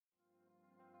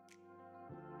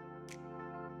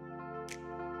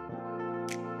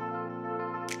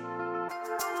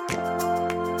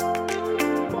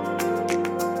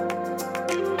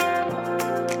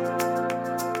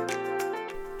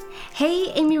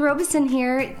Robeson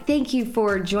here. Thank you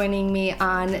for joining me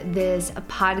on this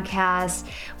podcast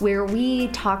where we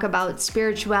talk about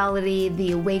spirituality,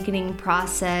 the awakening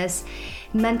process,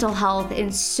 mental health,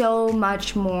 and so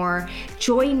much more.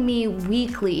 Join me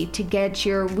weekly to get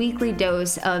your weekly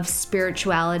dose of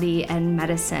spirituality and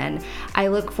medicine. I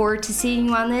look forward to seeing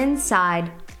you on the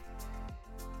inside.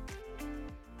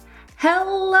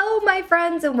 Hello, my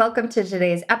friends, and welcome to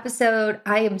today's episode.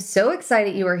 I am so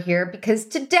excited you are here because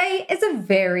today is a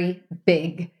very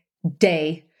big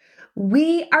day.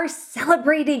 We are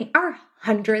celebrating our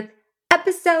 100th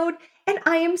episode, and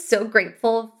I am so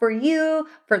grateful for you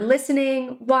for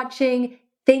listening, watching.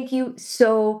 Thank you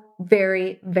so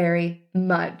very, very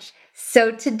much. So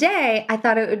today, I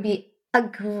thought it would be a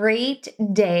great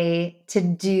day to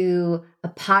do a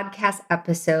podcast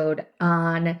episode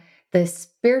on the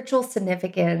spiritual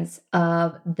significance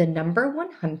of the number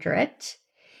 100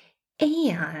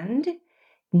 and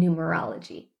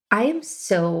numerology. I am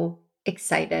so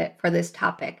excited for this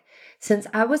topic. Since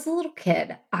I was a little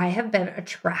kid, I have been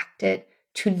attracted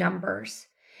to numbers.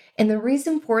 And the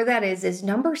reason for that is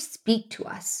numbers speak to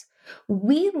us.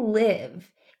 We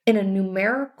live in a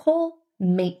numerical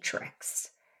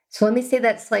matrix. So let me say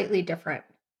that slightly different.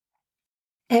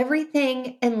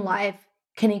 Everything in life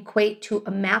can equate to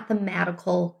a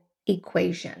mathematical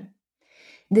equation.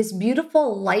 This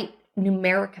beautiful light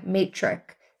numeric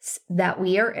matrix that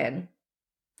we are in,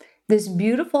 this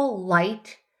beautiful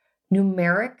light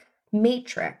numeric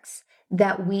matrix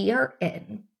that we are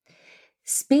in,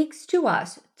 speaks to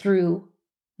us through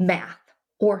math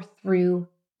or through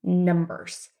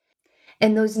numbers.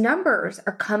 And those numbers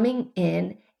are coming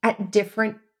in at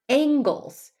different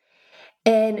angles.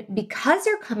 And because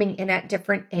they're coming in at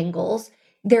different angles,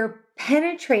 they're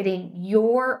penetrating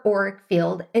your auric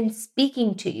field and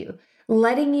speaking to you,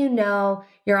 letting you know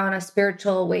you're on a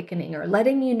spiritual awakening, or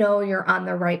letting you know you're on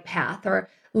the right path,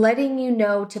 or letting you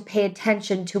know to pay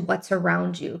attention to what's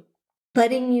around you,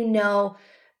 letting you know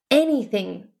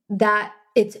anything that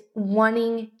it's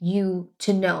wanting you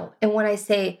to know. And when I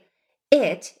say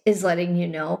it is letting you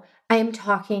know, I am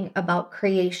talking about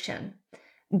creation,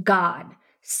 God,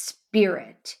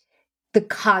 spirit, the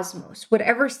cosmos,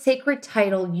 whatever sacred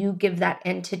title you give that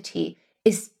entity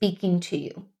is speaking to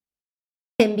you.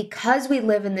 And because we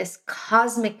live in this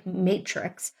cosmic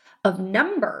matrix of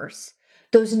numbers,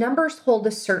 those numbers hold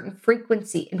a certain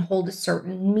frequency and hold a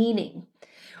certain meaning.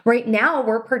 Right now,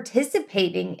 we're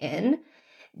participating in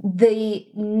the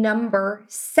number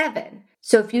 7.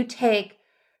 So if you take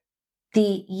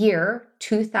the year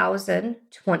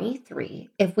 2023,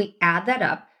 if we add that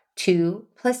up, 2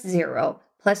 plus 0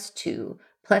 plus 2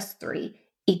 plus 3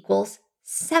 equals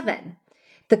 7.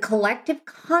 The collective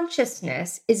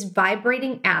consciousness is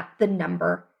vibrating at the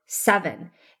number 7.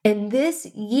 And this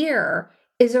year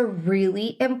is a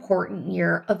really important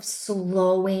year of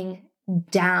slowing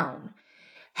down,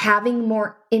 having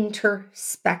more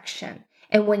introspection.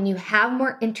 And when you have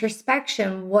more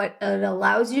introspection, what it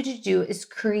allows you to do is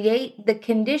create the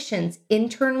conditions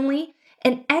internally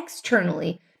and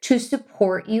externally to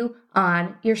support you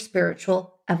on your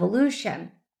spiritual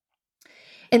evolution.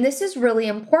 And this is really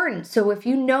important. So if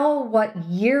you know what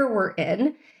year we're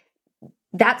in,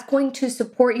 that's going to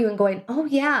support you in going, oh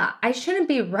yeah, I shouldn't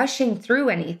be rushing through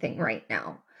anything right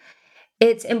now.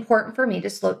 It's important for me to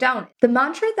slow down. The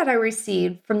mantra that I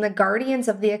received from the guardians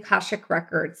of the Akashic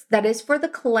Records, that is for the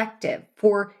collective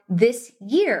for this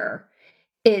year,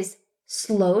 is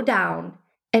slow down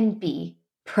and be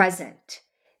present.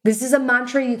 This is a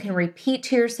mantra you can repeat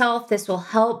to yourself. This will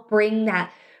help bring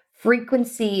that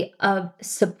frequency of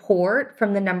support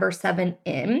from the number 7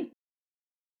 in.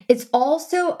 It's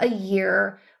also a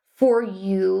year for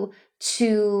you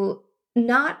to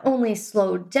not only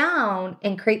slow down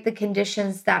and create the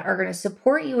conditions that are going to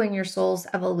support you in your soul's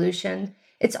evolution,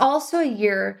 it's also a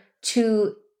year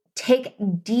to take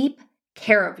deep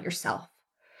care of yourself.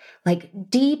 Like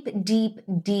deep, deep,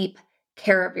 deep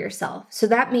care of yourself. So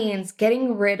that means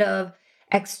getting rid of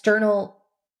external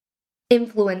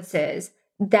influences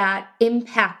that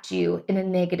impact you in a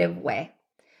negative way.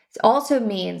 It also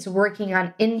means working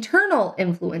on internal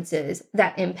influences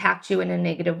that impact you in a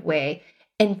negative way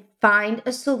and find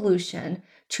a solution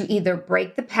to either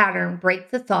break the pattern, break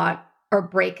the thought, or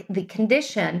break the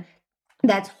condition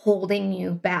that's holding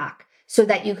you back so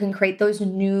that you can create those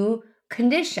new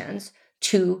conditions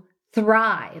to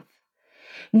thrive.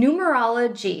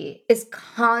 Numerology is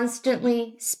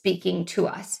constantly speaking to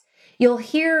us. You'll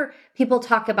hear people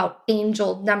talk about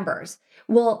angel numbers.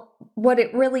 Well, what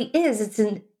it really is, it's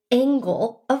an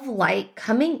angle of light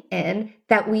coming in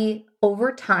that we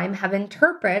over time have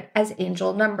interpreted as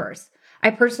angel numbers.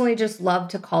 I personally just love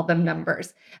to call them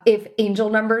numbers. If angel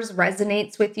numbers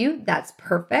resonates with you, that's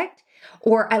perfect.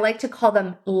 Or I like to call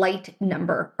them light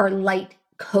number or light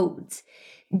codes.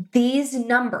 These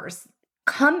numbers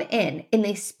come in and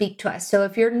they speak to us. So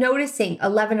if you're noticing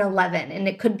 1111, and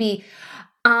it could be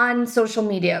on social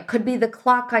media, it could be the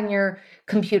clock on your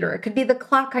computer, it could be the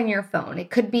clock on your phone, it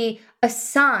could be a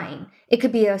sign, it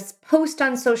could be a post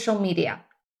on social media,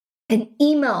 an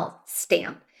email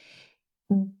stamp.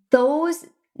 Those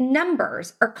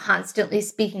numbers are constantly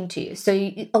speaking to you. So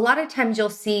a lot of times you'll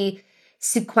see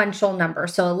sequential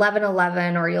numbers. So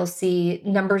 1111, or you'll see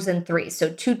numbers in threes. So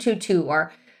 222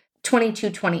 or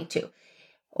 2222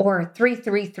 or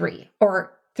 333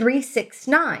 or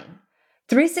 369.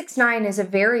 369 is a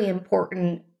very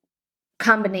important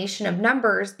combination of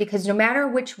numbers because no matter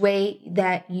which way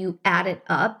that you add it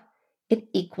up, it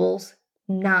equals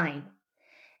 9.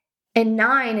 And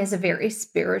 9 is a very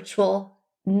spiritual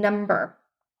number.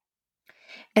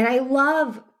 And I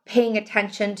love paying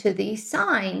attention to these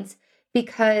signs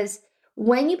because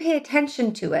when you pay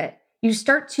attention to it, you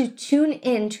start to tune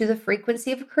into the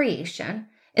frequency of creation,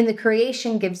 and the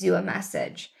creation gives you a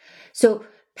message. So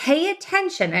pay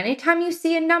attention anytime you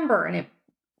see a number and it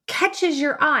catches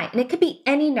your eye, and it could be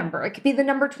any number. It could be the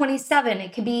number 27.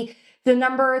 It could be the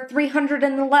number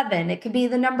 311. It could be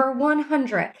the number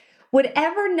 100.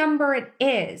 Whatever number it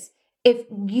is, if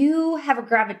you have a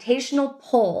gravitational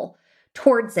pull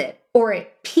towards it or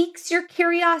it piques your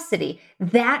curiosity,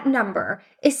 that number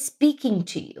is speaking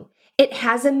to you. It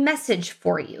has a message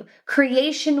for you.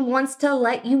 Creation wants to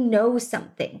let you know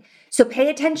something. So pay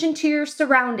attention to your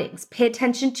surroundings. Pay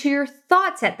attention to your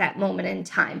thoughts at that moment in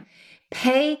time.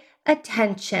 Pay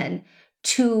attention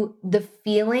to the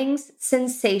feelings,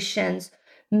 sensations,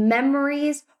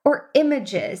 memories, or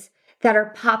images that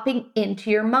are popping into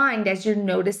your mind as you're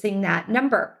noticing that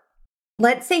number.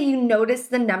 Let's say you notice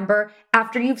the number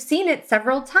after you've seen it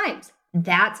several times.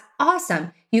 That's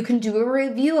awesome. You can do a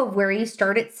review of where you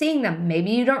started seeing them.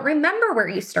 Maybe you don't remember where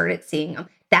you started seeing them.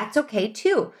 That's okay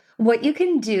too. What you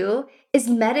can do is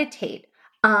meditate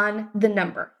on the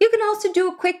number. You can also do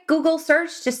a quick Google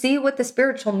search to see what the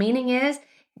spiritual meaning is.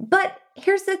 But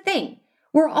here's the thing.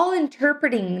 We're all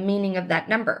interpreting the meaning of that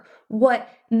number. What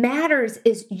matters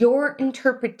is your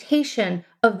interpretation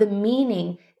of the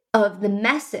meaning of the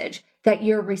message that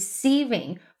you're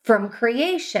receiving from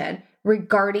creation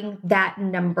regarding that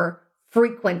number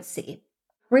frequency.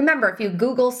 Remember, if you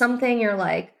Google something, you're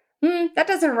like, that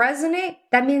doesn't resonate,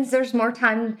 that means there's more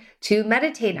time to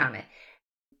meditate on it.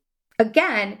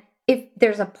 Again, if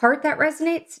there's a part that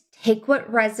resonates, take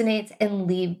what resonates and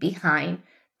leave behind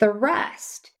the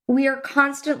rest. We are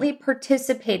constantly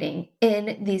participating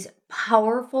in these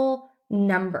powerful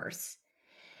numbers.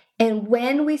 And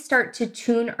when we start to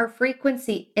tune our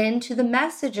frequency into the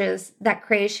messages that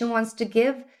creation wants to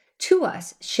give to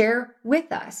us, share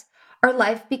with us, our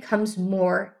life becomes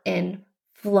more in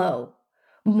flow,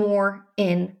 more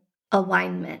in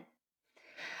alignment.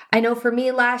 I know for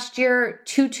me last year,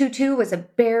 222 was a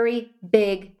very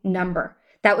big number.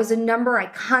 That was a number I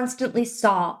constantly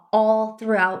saw all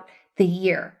throughout the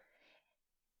year.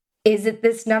 Is it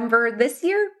this number this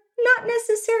year? Not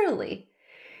necessarily.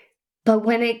 But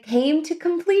when it came to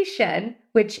completion,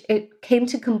 which it came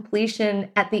to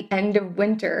completion at the end of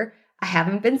winter, I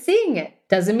haven't been seeing it.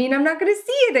 Doesn't mean I'm not going to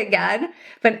see it again.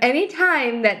 But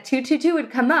anytime that 222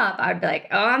 would come up, I'd be like,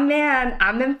 oh man,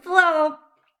 I'm in flow.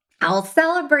 I'll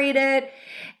celebrate it.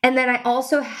 And then I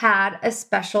also had a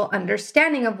special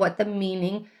understanding of what the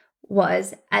meaning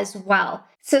was as well.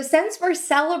 So since we're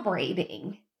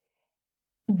celebrating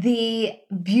the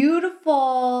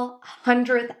beautiful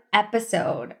 100th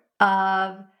episode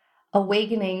of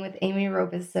Awakening with Amy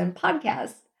Robinson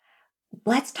podcast,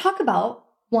 let's talk about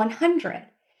 100.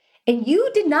 And you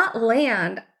did not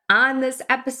land on this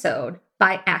episode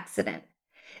by accident.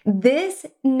 This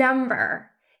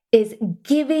number is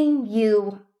giving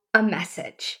you a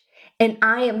message. And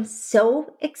I am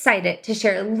so excited to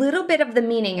share a little bit of the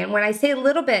meaning. And when I say a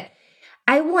little bit,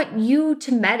 I want you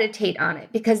to meditate on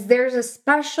it because there's a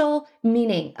special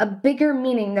meaning, a bigger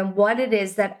meaning than what it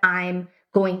is that I'm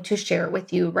going to share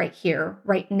with you right here,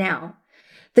 right now.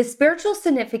 The spiritual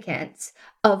significance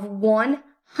of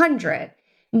 100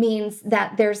 means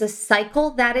that there's a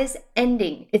cycle that is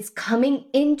ending. It's coming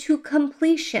into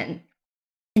completion.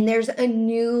 And there's a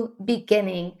new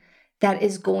beginning that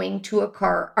is going to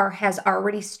occur or has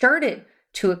already started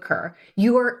to occur.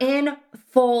 You are in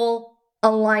full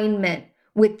alignment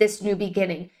with this new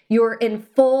beginning. You're in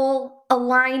full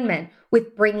alignment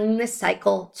with bringing the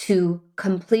cycle to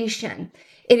completion.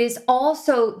 It is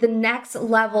also the next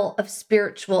level of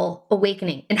spiritual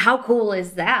awakening. And how cool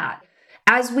is that?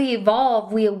 As we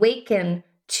evolve, we awaken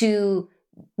to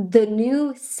the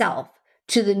new self,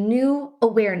 to the new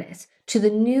awareness, to the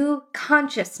new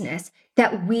consciousness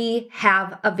that we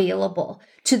have available,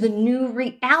 to the new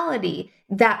reality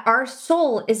that our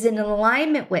soul is in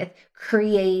alignment with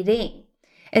creating.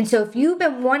 And so if you've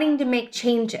been wanting to make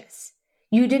changes,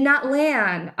 you did not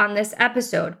land on this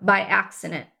episode by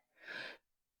accident.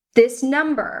 This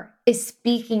number is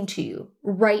speaking to you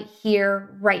right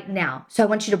here, right now. So I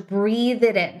want you to breathe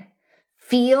it in.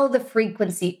 Feel the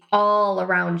frequency all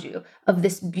around you of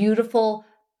this beautiful,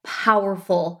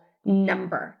 powerful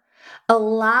number.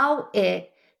 Allow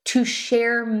it to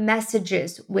share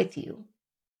messages with you.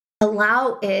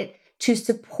 Allow it to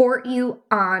support you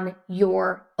on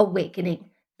your awakening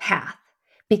path,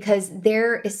 because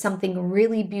there is something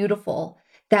really beautiful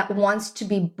that wants to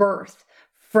be birthed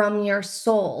from your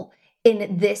soul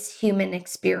in this human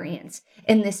experience.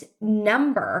 And this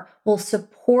number will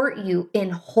support you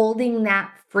in holding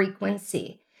that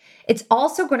frequency. It's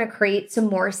also going to create some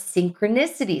more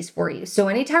synchronicities for you. So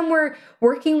anytime we're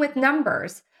working with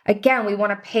numbers, again, we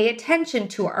want to pay attention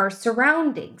to our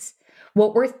surroundings,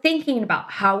 what we're thinking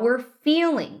about, how we're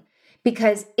feeling.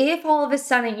 Because if all of a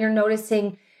sudden you're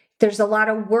noticing there's a lot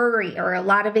of worry or a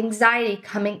lot of anxiety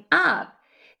coming up,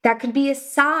 that could be a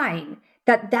sign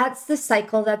that that's the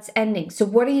cycle that's ending. So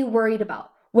what are you worried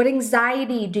about? What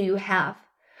anxiety do you have?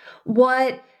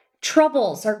 What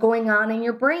troubles are going on in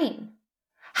your brain?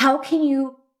 How can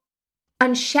you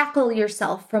unshackle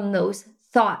yourself from those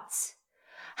thoughts?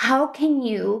 How can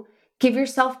you give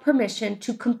yourself permission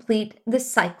to complete the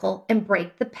cycle and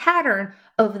break the pattern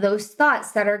of those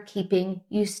thoughts that are keeping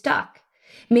you stuck?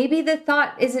 Maybe the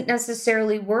thought isn't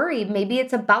necessarily worry. Maybe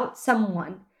it's about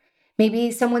someone.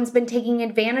 Maybe someone's been taking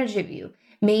advantage of you.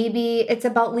 Maybe it's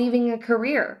about leaving a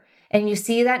career and you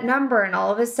see that number and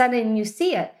all of a sudden you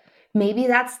see it. Maybe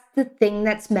that's the thing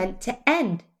that's meant to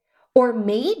end. Or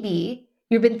maybe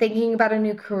you've been thinking about a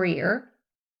new career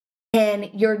and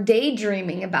you're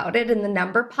daydreaming about it and the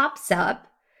number pops up.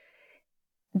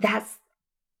 That's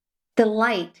the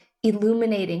light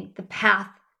illuminating the path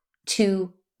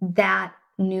to that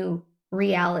new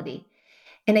reality.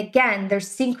 And again, there's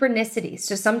synchronicity.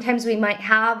 So sometimes we might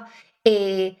have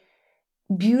a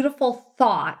beautiful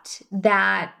thought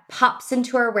that pops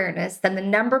into our awareness, then the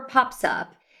number pops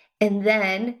up, and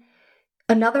then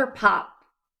another thought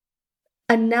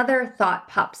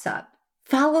pops up.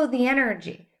 Follow the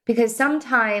energy, because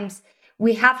sometimes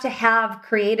we have to have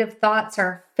creative thoughts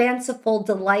or fanciful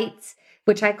delights,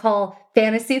 which I call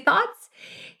fantasy thoughts,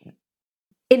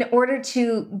 in order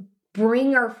to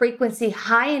bring our frequency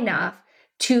high enough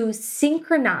to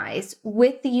synchronize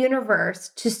with the universe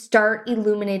to start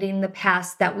illuminating the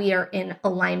past that we are in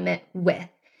alignment with.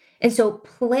 And so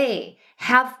play,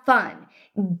 have fun,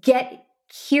 get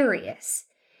curious.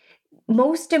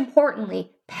 Most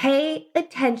importantly, pay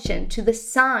attention to the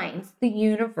signs the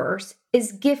universe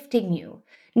is gifting you.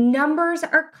 Numbers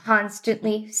are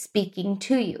constantly speaking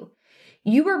to you.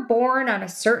 You were born on a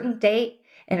certain date,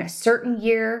 in a certain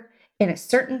year, in a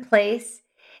certain place.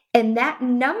 And that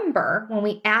number, when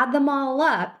we add them all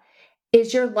up,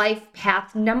 is your life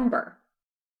path number.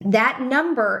 That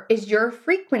number is your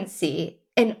frequency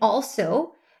and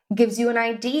also gives you an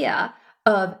idea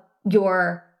of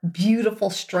your beautiful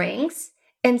strengths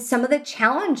and some of the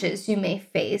challenges you may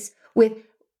face with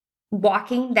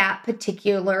walking that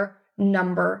particular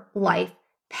number life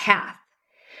path.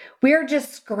 We are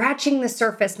just scratching the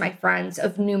surface, my friends,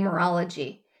 of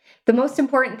numerology. The most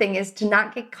important thing is to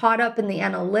not get caught up in the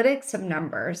analytics of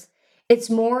numbers. It's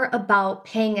more about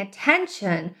paying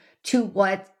attention to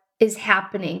what is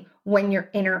happening when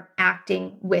you're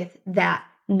interacting with that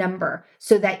number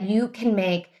so that you can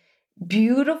make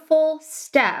beautiful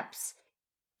steps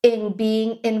in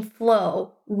being in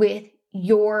flow with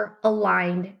your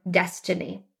aligned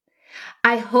destiny.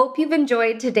 I hope you've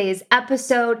enjoyed today's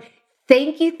episode.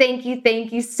 Thank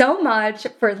you so much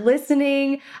for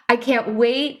listening. I can't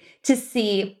wait to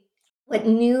see what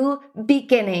new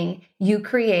beginning you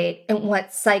create and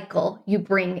what cycle you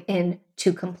bring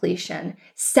into completion.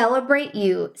 Celebrate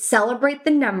you, celebrate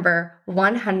the number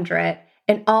 100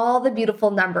 and all the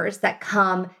beautiful numbers that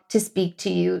come to speak to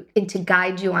you and to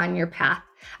guide you on your path.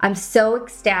 I'm so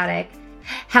ecstatic.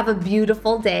 Have a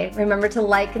beautiful day. Remember to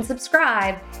like and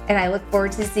subscribe, and I look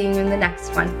forward to seeing you in the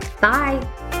next one. Bye.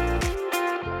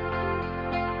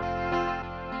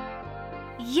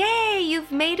 Yay,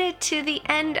 you've made it to the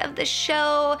end of the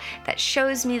show. That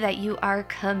shows me that you are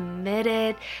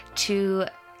committed to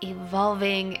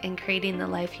evolving and creating the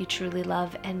life you truly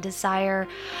love and desire.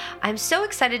 I'm so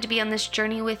excited to be on this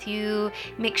journey with you.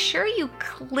 Make sure you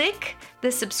click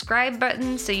the subscribe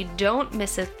button so you don't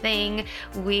miss a thing.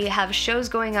 We have shows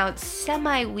going out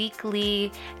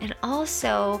semi-weekly, and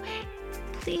also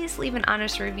please leave an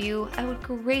honest review. I would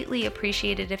greatly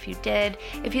appreciate it if you did.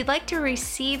 If you'd like to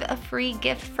receive a free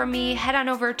gift from me, head on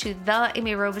over to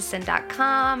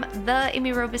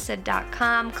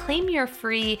theamyrobeson.com, claim your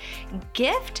free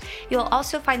gift. You'll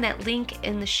also find that link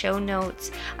in the show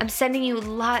notes. I'm sending you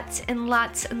lots and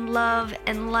lots and love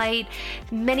and light.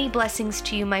 Many blessings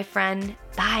to you, my friend.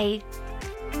 Bye.